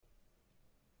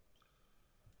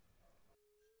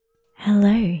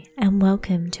Hello and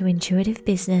welcome to Intuitive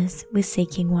Business with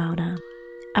Seeking Wilder,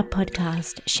 a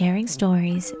podcast sharing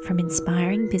stories from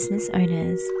inspiring business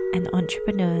owners and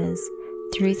entrepreneurs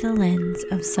through the lens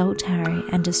of soul tarot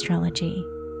and astrology.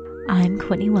 I'm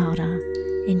Courtney Wilder,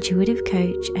 intuitive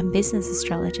coach and business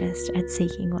astrologist at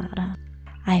Seeking Wilder.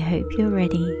 I hope you're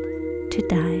ready to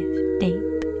dive deep.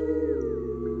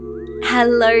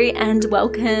 Hello and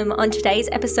welcome. On today's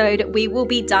episode, we will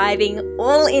be diving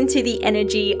all into the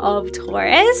energy of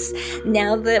Taurus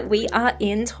now that we are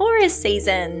in Taurus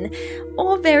season,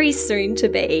 or very soon to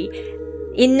be.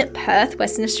 In Perth,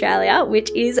 Western Australia,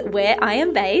 which is where I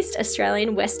am based,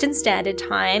 Australian Western Standard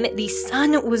Time, the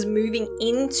sun was moving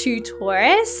into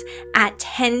Taurus at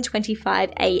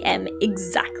 10:25 a.m.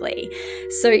 exactly.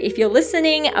 So if you're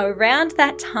listening around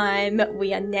that time,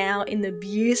 we are now in the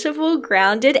beautiful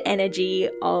grounded energy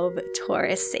of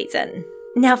Taurus season.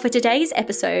 Now for today's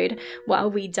episode,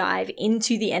 while we dive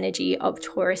into the energy of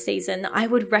Taurus season, I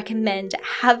would recommend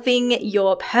having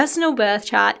your personal birth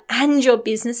chart and your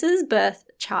business's birth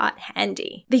chart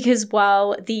handy. Because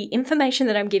while the information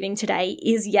that I'm giving today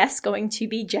is, yes, going to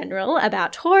be general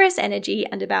about Taurus energy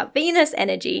and about Venus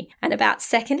energy and about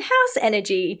second house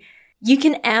energy, you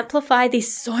can amplify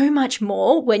this so much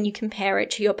more when you compare it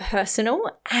to your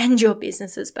personal and your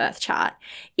business's birth chart.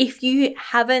 If you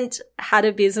haven't had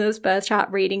a business birth chart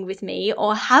reading with me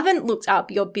or haven't looked up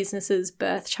your business's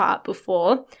birth chart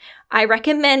before, I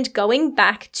recommend going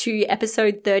back to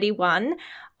episode 31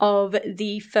 of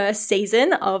the first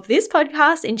season of this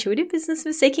podcast, Intuitive Business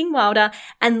with Seeking Wilder,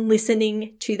 and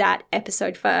listening to that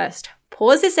episode first.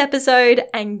 Pause this episode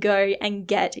and go and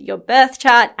get your birth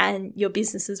chart and your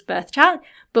business's birth chart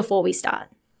before we start.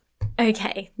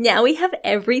 Okay, now we have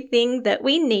everything that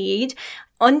we need.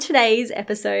 On today's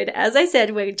episode, as I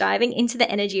said, we're diving into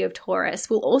the energy of Taurus.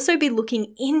 We'll also be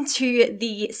looking into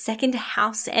the second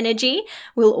house energy.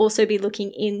 We'll also be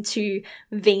looking into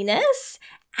Venus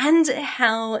and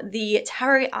how the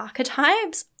tarot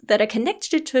archetypes that are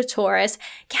connected to Taurus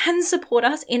can support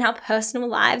us in our personal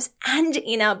lives and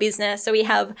in our business. So we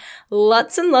have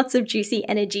lots and lots of juicy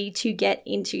energy to get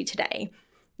into today.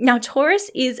 Now, Taurus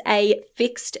is a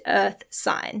fixed earth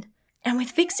sign. And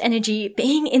with fixed energy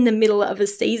being in the middle of a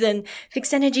season,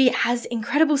 fixed energy has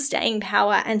incredible staying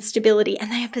power and stability,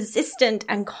 and they are persistent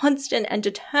and constant and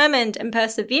determined and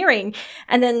persevering.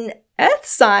 And then earth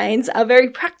signs are very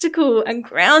practical and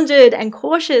grounded and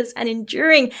cautious and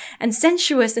enduring and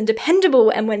sensuous and dependable.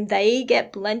 And when they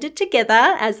get blended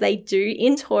together, as they do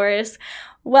in Taurus,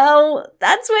 well,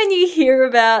 that's when you hear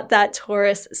about that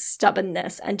Taurus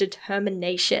stubbornness and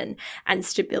determination and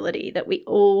stability that we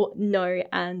all know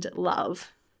and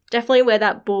love. Definitely where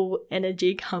that bull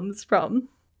energy comes from.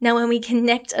 Now, when we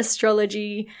connect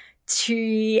astrology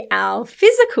to our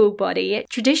physical body,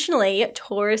 traditionally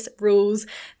Taurus rules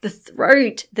the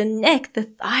throat, the neck, the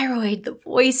thyroid, the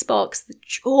voice box, the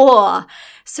jaw.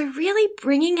 So really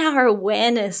bringing our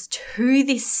awareness to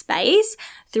this space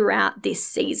throughout this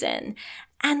season.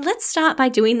 And let's start by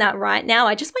doing that right now.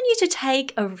 I just want you to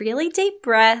take a really deep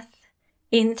breath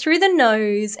in through the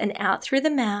nose and out through the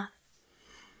mouth.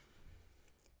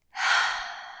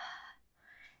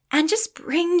 And just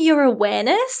bring your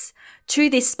awareness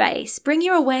to this space. Bring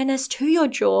your awareness to your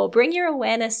jaw. Bring your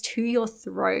awareness to your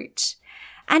throat.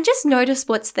 And just notice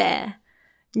what's there.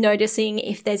 Noticing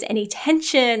if there's any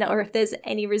tension or if there's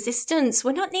any resistance.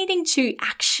 We're not needing to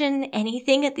action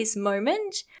anything at this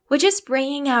moment. We're just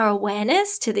bringing our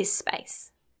awareness to this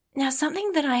space. Now,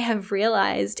 something that I have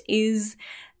realized is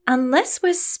unless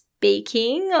we're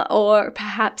speaking or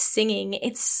perhaps singing,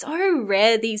 it's so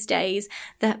rare these days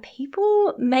that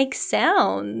people make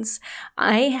sounds.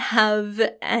 I have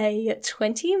a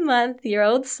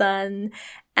 20-month-old son,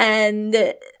 and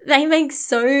they make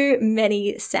so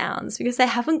many sounds because they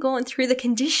haven't gone through the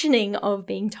conditioning of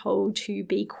being told to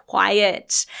be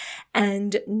quiet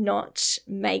and not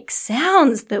make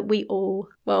sounds that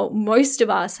most of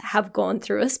us have gone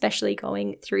through, especially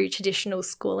going through traditional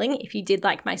schooling, if you did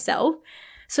like myself.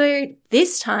 So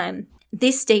this time,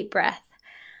 this deep breath,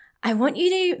 I want you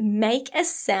to make a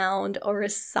sound or a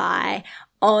sigh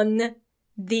on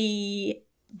the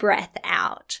breath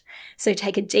out. So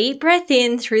take a deep breath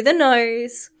in through the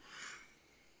nose,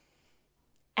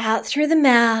 out through the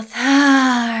mouth,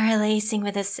 releasing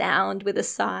with a sound, with a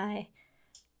sigh.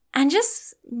 And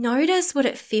just notice what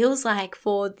it feels like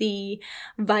for the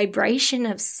vibration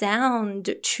of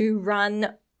sound to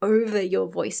run over your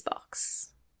voice box.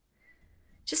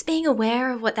 Just being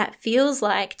aware of what that feels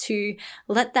like to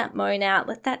let that moan out,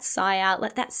 let that sigh out,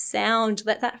 let that sound,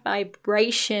 let that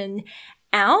vibration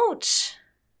out.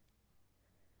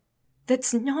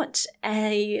 That's not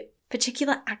a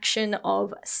particular action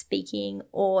of speaking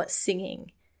or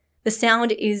singing. The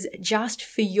sound is just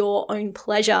for your own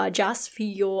pleasure, just for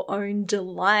your own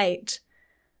delight,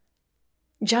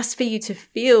 just for you to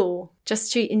feel,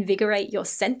 just to invigorate your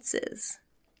senses.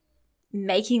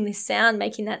 Making this sound,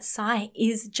 making that sigh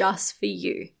is just for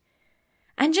you.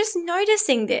 And just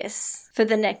noticing this for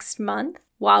the next month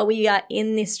while we are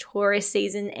in this Taurus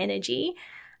season energy,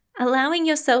 allowing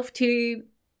yourself to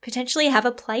potentially have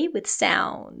a play with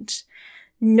sound,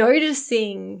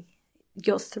 noticing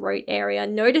your throat area,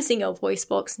 noticing your voice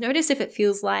box. Notice if it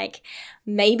feels like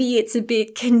maybe it's a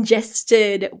bit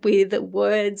congested with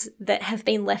words that have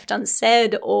been left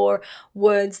unsaid or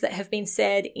words that have been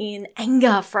said in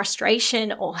anger,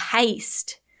 frustration, or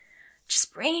haste.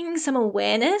 Just bring some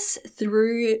awareness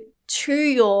through to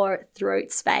your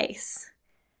throat space.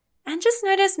 And just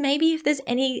notice maybe if there's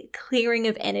any clearing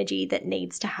of energy that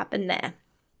needs to happen there.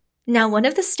 Now, one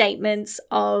of the statements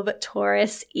of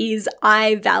Taurus is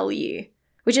I value,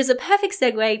 which is a perfect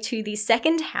segue to the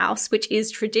second house, which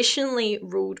is traditionally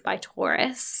ruled by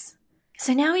Taurus.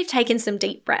 So now we've taken some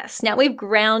deep breaths. Now we've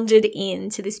grounded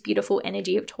into this beautiful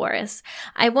energy of Taurus.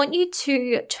 I want you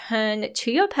to turn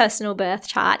to your personal birth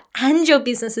chart and your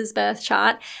business's birth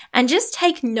chart and just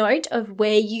take note of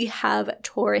where you have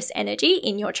Taurus energy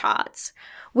in your charts.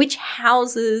 Which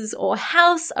houses or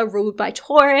house are ruled by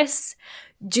Taurus?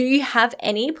 Do you have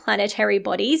any planetary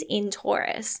bodies in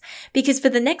Taurus? Because for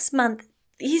the next month,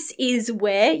 this is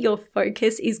where your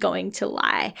focus is going to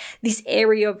lie. This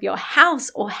area of your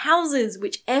house or houses,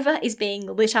 whichever is being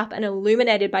lit up and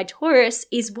illuminated by Taurus,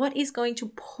 is what is going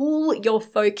to pull your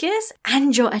focus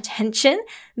and your attention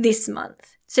this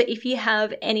month. So if you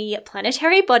have any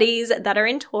planetary bodies that are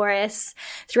in Taurus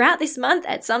throughout this month,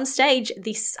 at some stage,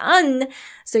 the sun,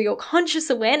 so your conscious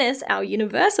awareness, our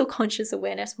universal conscious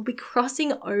awareness, will be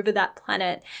crossing over that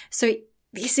planet. So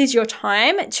this is your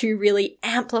time to really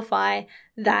amplify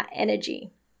that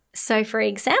energy. So for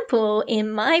example,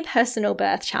 in my personal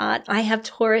birth chart, I have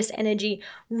Taurus energy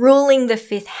ruling the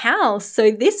 5th house. So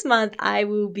this month I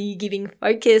will be giving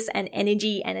focus and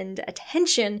energy and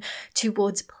attention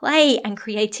towards play and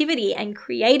creativity and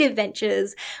creative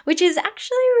ventures, which is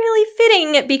actually really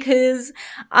fitting because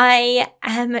I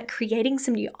am creating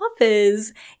some new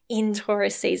offers in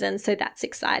Taurus season. So that's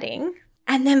exciting.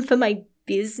 And then for my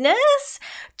business,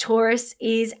 Taurus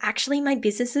is actually my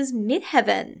business's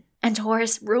midheaven. And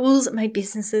Taurus rules my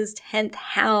business's 10th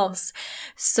house.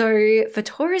 So for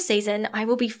Taurus season, I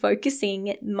will be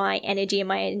focusing my energy and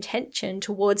my intention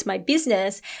towards my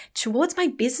business's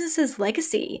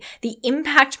legacy, the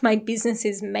impact my business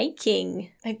is making,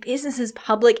 my business's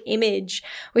public image,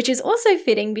 which is also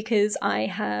fitting because I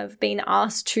have been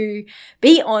asked to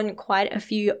be on quite a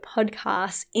few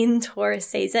podcasts in Taurus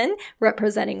season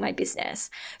representing my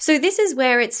business. So this is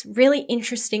where it's really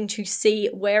interesting to see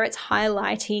where it's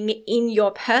highlighting in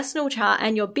your personal chart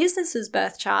and your business's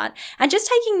birth chart, and just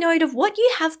taking note of what you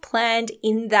have planned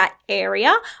in that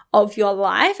area of your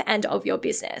life and of your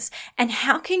business. And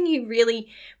how can you really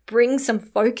bring some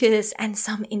focus and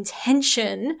some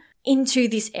intention into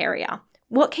this area?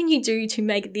 What can you do to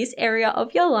make this area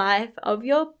of your life, of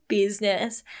your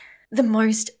business, the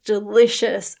most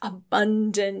delicious,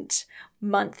 abundant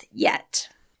month yet?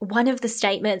 One of the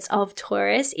statements of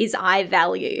Taurus is I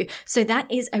value. So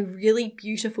that is a really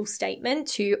beautiful statement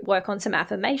to work on some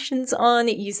affirmations on,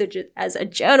 use it as a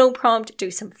journal prompt, do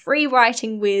some free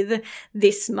writing with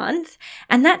this month.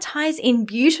 And that ties in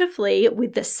beautifully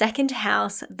with the 2nd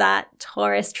house that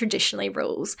Taurus traditionally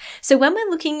rules. So when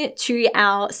we're looking to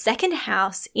our 2nd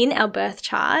house in our birth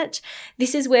chart,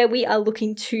 this is where we are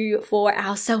looking for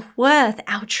our self-worth,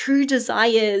 our true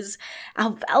desires,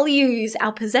 our values,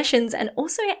 our possessions, and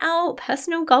also our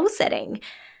personal goal setting.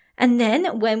 And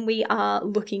then when we are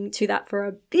looking to that for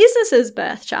a business's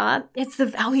birth chart, it's the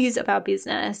values of our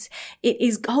business. It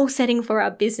is goal setting for our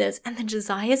business and the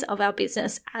desires of our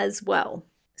business as well.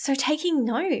 So taking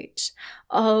note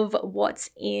of what's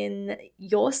in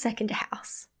your 2nd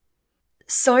house.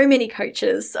 So many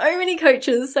coaches, so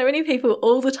many people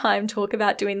all the time talk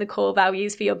about doing the core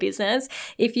values for your business.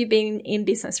 If you've been in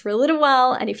business for a little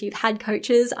while and if you've had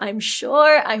coaches, I'm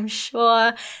sure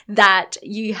that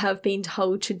you have been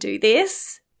told to do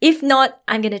this. If not,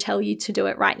 I'm going to tell you to do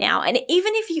it right now. And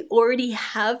even if you already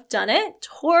have done it,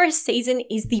 Taurus season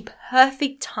is the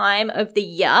perfect time of the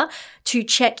year to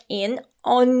check in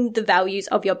on the values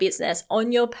of your business,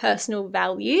 on your personal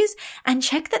values, and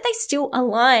check that they still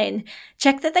align.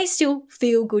 Check that they still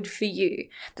feel good for you,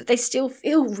 that they still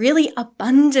feel really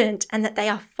abundant, and that they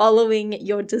are following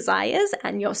your desires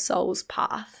and your soul's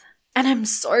path. And I'm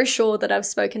so sure that I've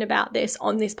spoken about this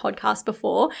on this podcast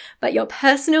before, but your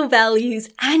personal values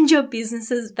and your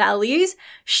business's values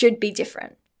should be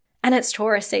different. And it's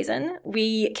Taurus season.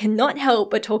 We cannot help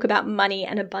but talk about money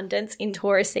and abundance in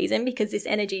Taurus season because this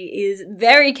energy is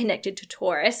very connected to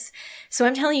Taurus. So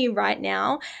I'm telling you right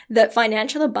now that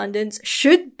financial abundance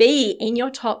should be in your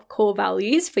top core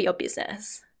values for your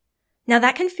business. Now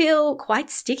that can feel quite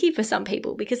sticky for some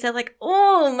people because they're like,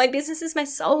 oh, my business is my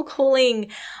soul calling.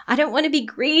 I don't want to be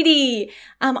greedy.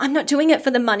 I'm not doing it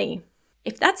for the money.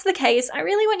 If that's the case, I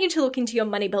really want you to look into your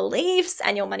money beliefs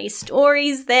and your money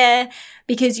stories there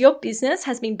because your business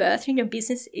has been birthed and your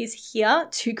business is here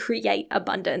to create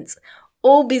abundance.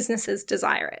 All businesses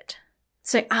desire it.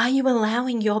 So are you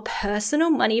allowing your personal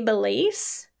money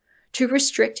beliefs to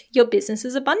restrict your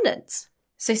business's abundance?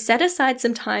 So set aside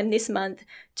some time this month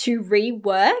to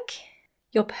rework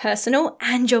your personal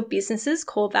and your business's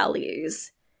core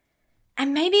values.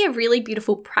 And maybe a really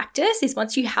beautiful practice is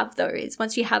once you have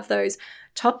those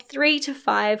top 3 to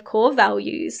 5 core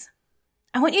values,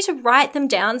 I want you to write them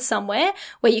down somewhere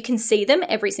where you can see them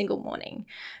every single morning.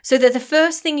 So that the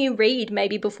first thing you read,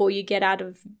 maybe before you get out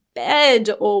of bed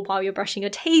or while you're brushing your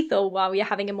teeth or while you're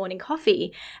having a morning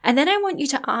coffee. And then I want you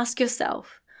to ask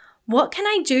yourself, what can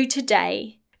I do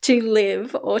today to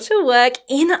live or to work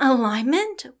in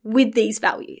alignment with these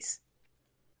values?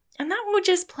 And that will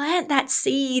just plant that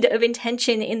seed of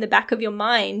intention in the back of your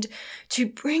mind to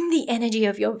bring the energy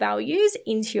of your values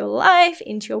into your life,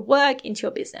 into your work, into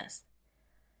your business.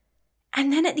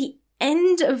 And then at the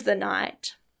end of the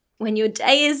night, when your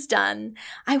day is done,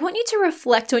 I want you to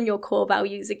reflect on your core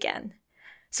values again.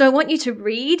 So I want you to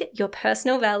read your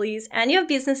personal values and your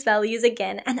business values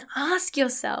again and ask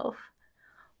yourself,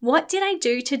 what did I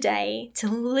do today to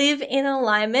live in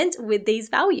alignment with these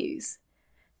values?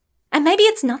 And maybe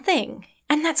it's nothing,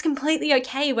 and that's completely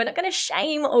okay. We're not going to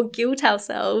shame or guilt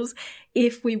ourselves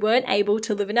if we weren't able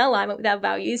to live in alignment with our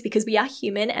values because we are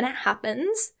human and it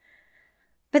happens.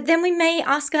 But then we may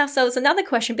ask ourselves another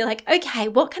question, be like, okay,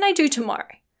 what can I do tomorrow?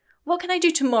 What can I do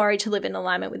tomorrow to live in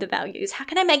alignment with the values? How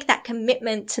can I make that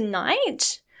commitment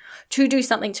tonight to do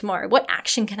something tomorrow? What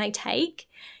action can I take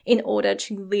in order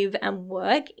to live and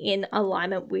work in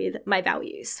alignment with my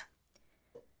values?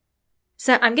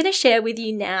 So I'm going to share with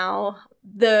you now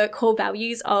the core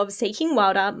values of Seeking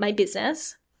Wilder, my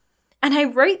business. And I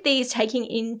wrote these taking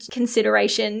into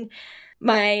consideration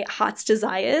my heart's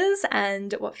desires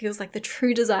and what feels like the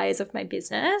true desires of my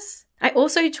business. I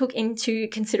also took into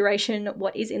consideration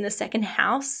what is in the second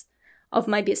house of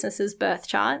my business's birth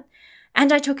chart.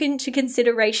 And I took into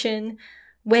consideration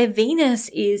where Venus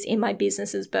is in my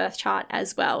business's birth chart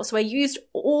as well. So I used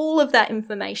all of that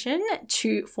information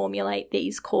to formulate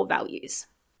these core values.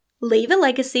 Leave a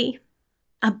legacy.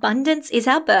 Abundance is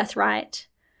our birthright.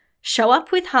 Show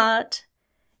up with heart.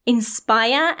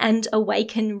 Inspire and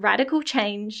awaken radical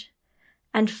change.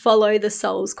 And follow the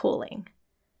soul's calling.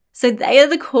 So they are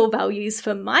the core values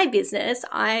for my business.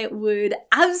 I would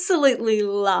absolutely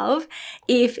love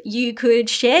if you could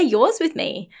share yours with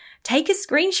me. Take a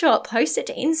screenshot, post it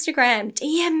to Instagram,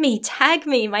 DM me, tag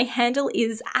me. My handle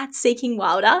is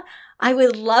 @SeekingWilder. I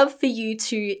would love for you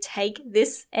to take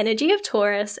this energy of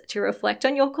Taurus to reflect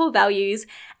on your core values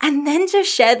and then to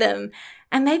share them.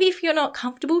 And maybe if you're not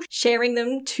comfortable sharing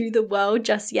them to the world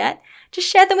just yet, just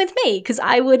share them with me because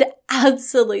I would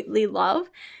absolutely love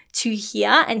to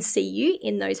hear and see you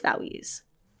in those values.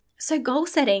 So goal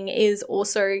setting is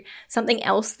also something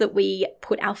else that we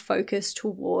put our focus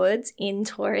towards in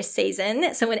Taurus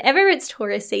season. So whenever it's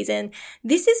Taurus season,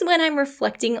 this is when I'm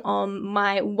reflecting on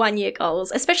my 1-year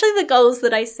goals, especially the goals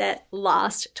that I set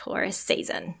last Taurus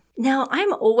season. Now,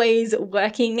 I'm always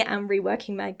working and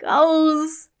reworking my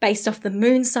goals based off the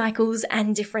moon cycles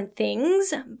and different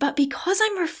things. But because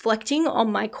I'm reflecting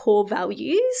on my core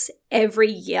values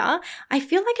every year, I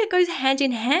feel like it goes hand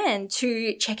in hand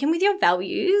to check in with your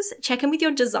values, check in with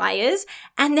your desires,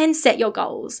 and then set your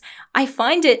goals. I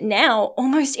find it now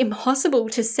almost impossible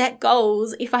to set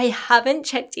goals if I haven't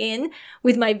checked in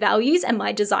with my values and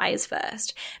my desires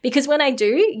first. Because when I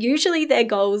do, usually they're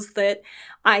goals that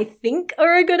I think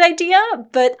are a good idea,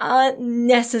 but aren't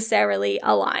necessarily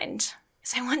aligned.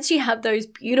 So once you have those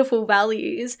beautiful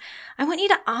values, I want you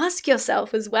to ask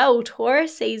yourself as well,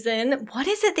 Taurus season, what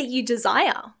is it that you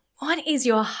desire? What is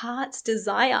your heart's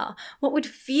desire? What would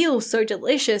feel so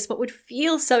delicious? What would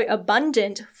feel so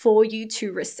abundant for you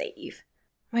to receive?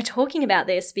 We're talking about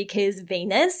this because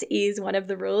Venus is one of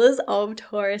the rulers of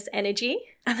Taurus energy,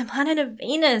 and the planet of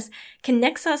Venus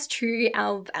connects us to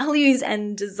our values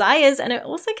and desires, and it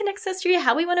also connects us to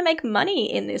how we want to make money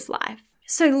in this life.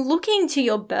 So looking to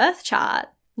your birth chart,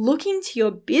 looking to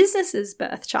your business's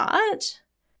birth chart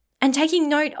and taking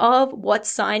note of what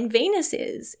sign Venus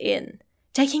is in,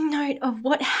 taking note of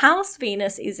what house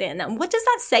Venus is in, and what does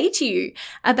that say to you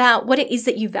about what it is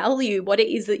that you value, what it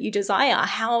is that you desire,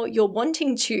 how you're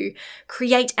wanting to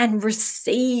create and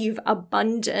receive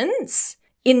abundance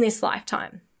in this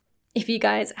lifetime. If you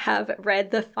guys have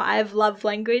read the 5 Love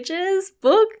Languages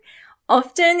book,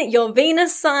 often your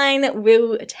Venus sign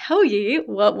will tell you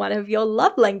what one of your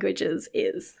love languages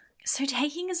is. So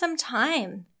taking some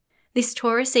time this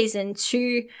Taurus season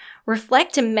to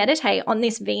reflect and meditate on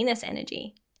this Venus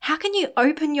energy. How can you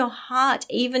open your heart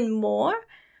even more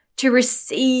to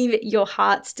receive your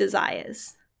heart's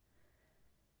desires?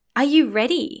 Are you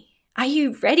ready? Are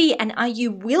you ready and are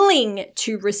you willing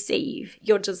to receive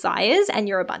your desires and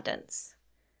your abundance?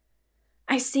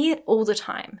 I see it all the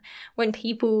time when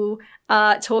people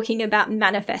are talking about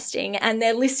manifesting and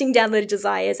they're listing down their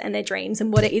desires and their dreams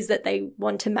and what it is that they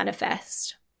want to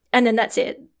manifest. And then that's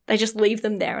it. They just leave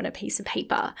them there on a piece of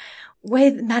paper.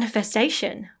 With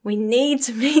manifestation, we need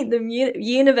to meet the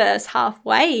universe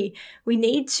halfway. We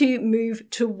need to move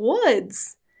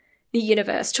towards the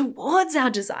universe, towards our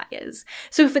desires.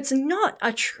 So if it's not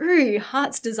a true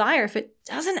heart's desire, if it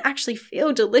doesn't actually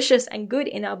feel delicious and good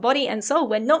in our body and soul,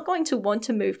 we're not going to want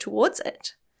to move towards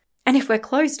it. And if we're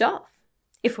closed off,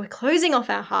 if we're closing off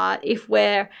our heart, if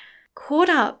we're caught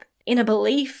up in a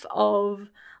belief of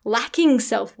lacking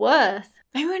self-worth,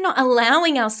 maybe we're not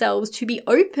allowing ourselves to be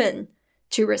open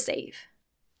to receive.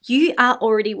 You are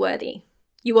already worthy.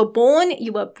 You were born,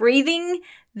 you are breathing,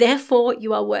 therefore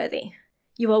you are worthy.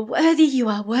 You are worthy, you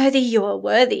are worthy, you are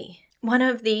worthy. One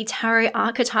of the tarot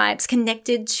archetypes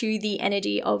connected to the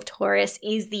energy of Taurus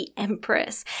is the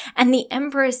Empress. And the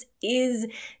Empress is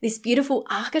this beautiful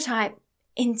archetype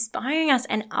inspiring us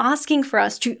and asking for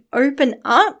us to open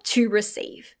up to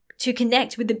receive, to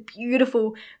connect with the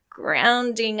beautiful,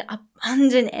 grounding,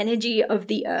 abundant energy of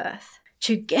the earth,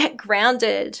 to get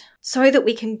grounded so that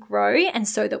we can grow and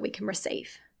so that we can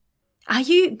receive. Are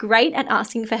you great at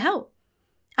asking for help?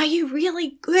 Are you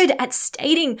really good at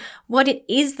stating what it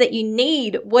is that you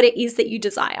need, what it is that you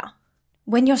desire?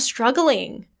 When you're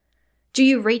struggling, do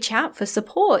you reach out for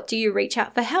support? Do you reach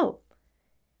out for help?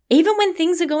 Even when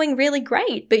things are going really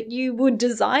great, but you would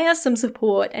desire some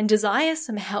support and desire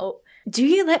some help, do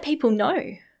you let people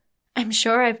know? I'm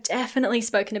sure I've definitely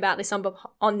spoken about this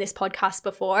on this podcast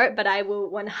before, but I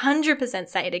will 100%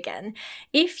 say it again.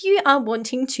 If you are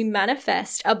wanting to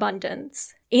manifest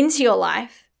abundance into your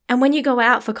life, and when you go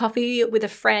out for coffee with a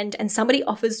friend and somebody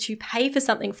offers to pay for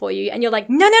something for you and you're like,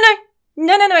 no,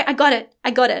 I got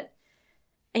it.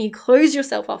 And you close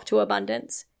yourself off to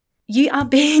abundance, you are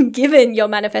being given your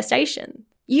manifestation.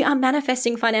 You are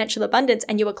manifesting financial abundance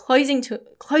and you are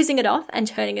closing it off and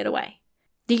turning it away.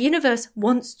 The universe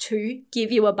wants to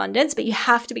give you abundance, but you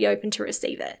have to be open to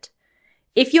receive it.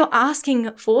 If you're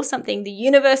asking for something, the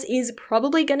universe is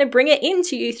probably going to bring it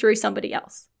into you through somebody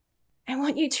else. I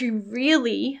want you to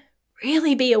really,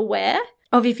 really be aware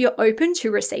of if you're open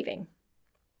to receiving.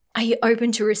 Are you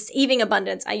open to receiving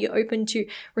abundance? Are you open to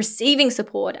receiving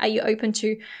support? Are you open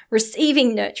to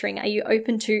receiving nurturing? Are you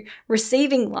open to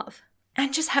receiving love?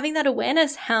 And just having that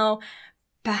awareness how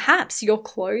perhaps you're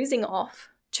closing off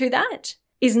to that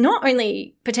is not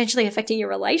only potentially affecting your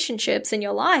relationships and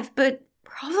your life, but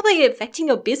probably affecting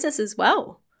your business as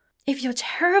well. If you're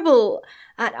terrible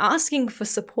at asking for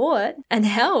support and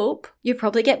help, you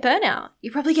probably get burnout.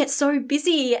 You probably get so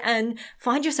busy and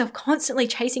find yourself constantly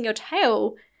chasing your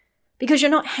tail because you're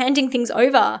not handing things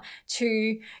over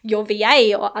to your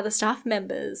VA or other staff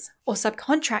members or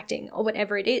subcontracting or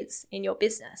whatever it is in your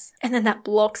business. And then that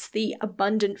blocks the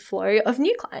abundant flow of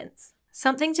new clients.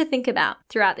 Something to think about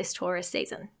throughout this Taurus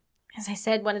season. As I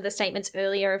said, one of the statements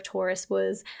earlier of Taurus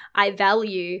was, I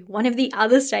value. One of the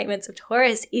other statements of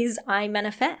Taurus is, I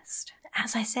manifest.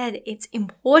 As I said, it's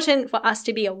important for us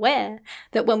to be aware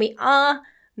that when we are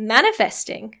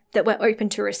manifesting, that we're open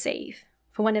to receive.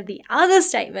 For one of the other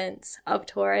statements of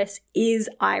Taurus is,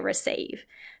 I receive.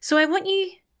 So I want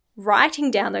you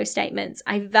writing down those statements.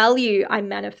 I value, I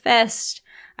manifest,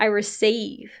 I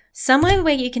receive. Somewhere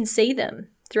where you can see them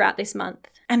throughout this month.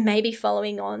 And maybe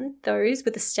following on those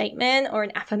with a statement or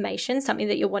an affirmation, something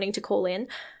that you're wanting to call in,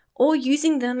 or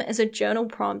using them as a journal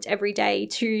prompt every day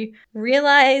to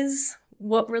realize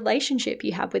what relationship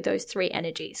you have with those three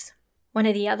energies. One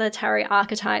of the other tarot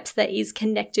archetypes that is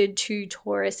connected to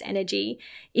Taurus energy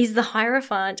is the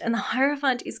Hierophant. And the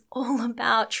Hierophant is all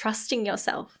about trusting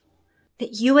yourself,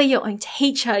 that you are your own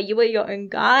teacher, you are your own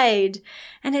guide.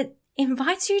 And it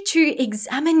invites you to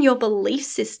examine your belief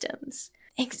systems.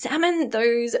 Examine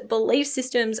those belief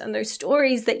systems and those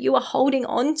stories that you are holding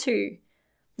on to.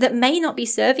 that may not be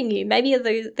serving you. Maybe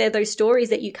they're those stories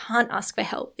that you can't ask for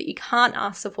help, that you can't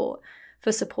ask for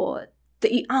support,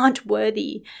 that you aren't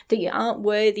worthy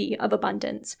of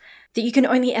abundance, that you can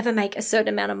only ever make a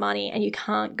certain amount of money and you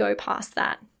can't go past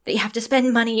that you have to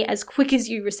spend money as quick as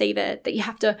you receive it, that you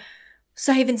have to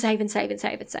save and save and save and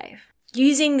save and save.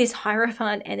 Using this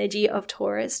Hierophant energy of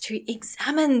Taurus to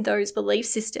examine those belief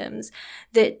systems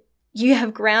that you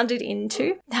have grounded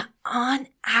into that aren't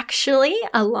actually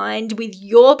aligned with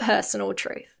your personal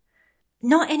truth,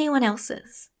 not anyone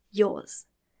else's, yours.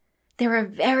 There are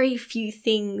very few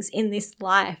things in this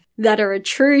life that are a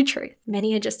true truth.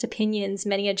 Many are just opinions,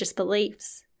 many are just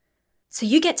beliefs. So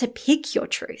you get to pick your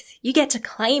truth. You get to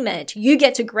claim it. You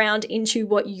get to ground into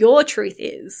what your truth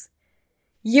is.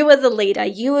 You are the leader.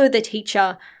 You are the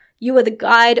teacher. You are the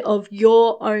guide of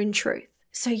your own truth.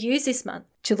 So use this month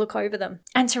to look over them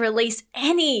and to release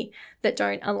any that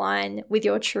don't align with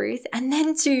your truth, and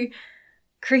then to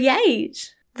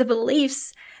create the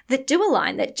beliefs that do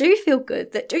align, that do feel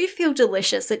good, that do feel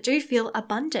delicious, that do feel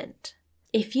abundant.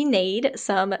 If you need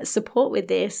some support with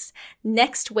this,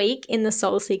 next week in the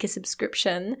Soul Seeker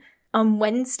subscription, on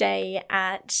Wednesday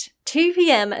at 2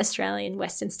 p.m. Australian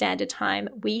Western Standard Time,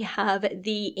 we have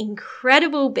the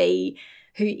incredible Bea,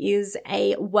 who is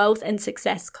a wealth and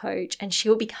success coach, and she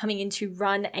will be coming in to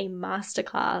run a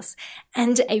masterclass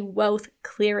and a wealth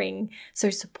clearing. So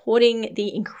supporting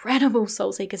the incredible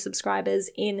Soul Seeker subscribers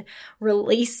in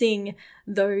releasing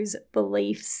those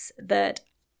beliefs that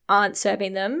aren't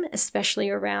serving them, especially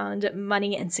around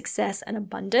money and success and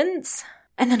abundance,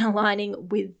 and then aligning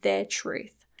with their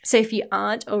truth. So if you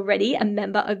aren't already a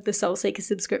member of the Soul Seeker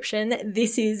subscription,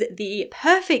 this is the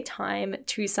perfect time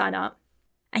to sign up.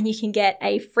 And you can get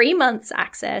a free month's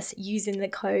access using the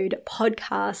code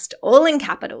podcast, all in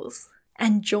capitals,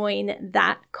 and join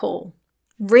that call.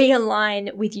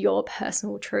 Realign with your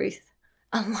personal truth.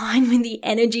 Align with the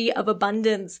energy of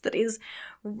abundance that is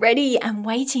ready and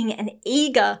waiting and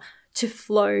eager to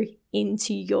flow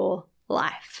into your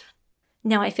life.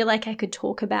 Now, I feel like I could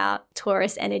talk about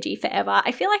Taurus energy forever.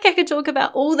 I feel like I could talk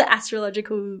about all the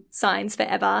astrological signs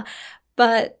forever,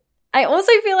 but I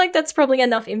also feel like that's probably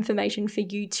enough information for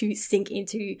you to sink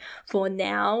into for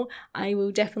now. I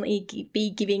will definitely be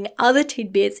giving other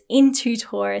tidbits into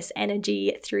Taurus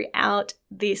energy throughout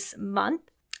this month.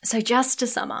 So just to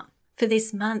sum up, for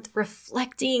this month,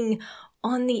 reflecting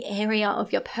on the area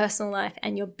of your personal life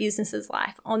and your business's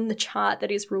life on the chart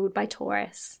that is ruled by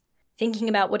Taurus. Thinking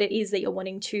about what it is that you're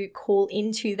wanting to call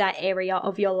into that area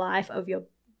of your life, of your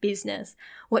business.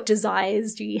 What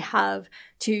desires do you have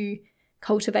to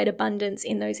cultivate abundance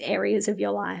in those areas of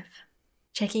your life?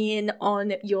 Checking in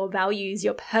on your values,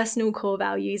 your personal core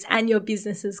values and your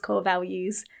business's core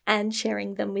values, and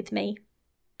sharing them with me.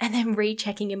 And then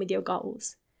rechecking in with your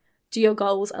goals. Do your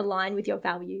goals align with your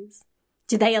values?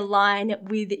 Do they align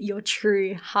with your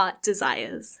true heart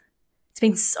desires? It's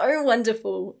been so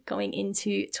wonderful going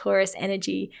into Taurus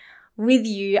energy with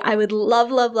you. I would love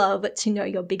to know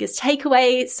your biggest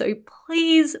takeaway. So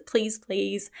please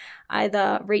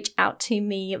either reach out to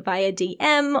me via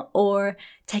DM or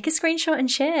take a screenshot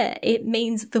and share. It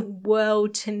means the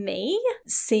world to me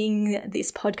seeing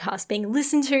this podcast being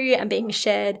listened to and being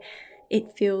shared.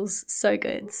 It feels so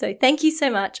good. So thank you so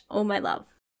much. All my love.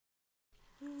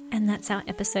 And that's our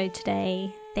episode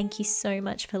today. Thank you so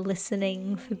much for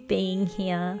listening, for being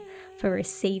here, for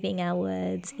receiving our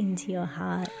words into your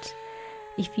heart.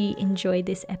 If you enjoyed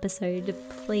this episode,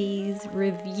 please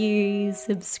review,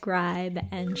 subscribe,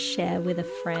 and share with a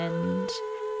friend.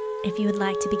 If you would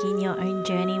like to begin your own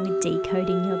journey with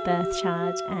decoding your birth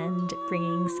chart and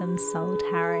bringing some soul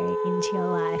tarot into your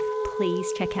life, please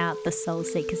check out the Soul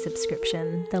Seeker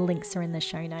subscription. The links are in the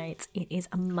show notes. It is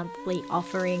a monthly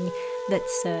offering that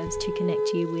serves to connect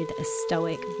you with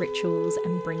stoic rituals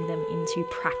and bring them into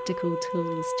practical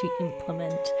tools to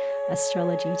implement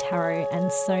astrology, tarot,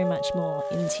 and so much more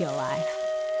into your life.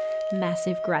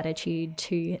 Massive gratitude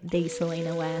to the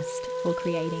Selena West for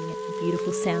creating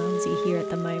beautiful sounds you hear at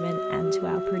the moment, and to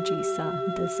our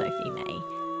producer, the Sophie May.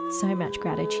 So much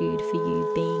gratitude for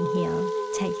you being here,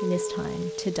 taking this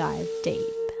time to dive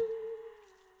deep.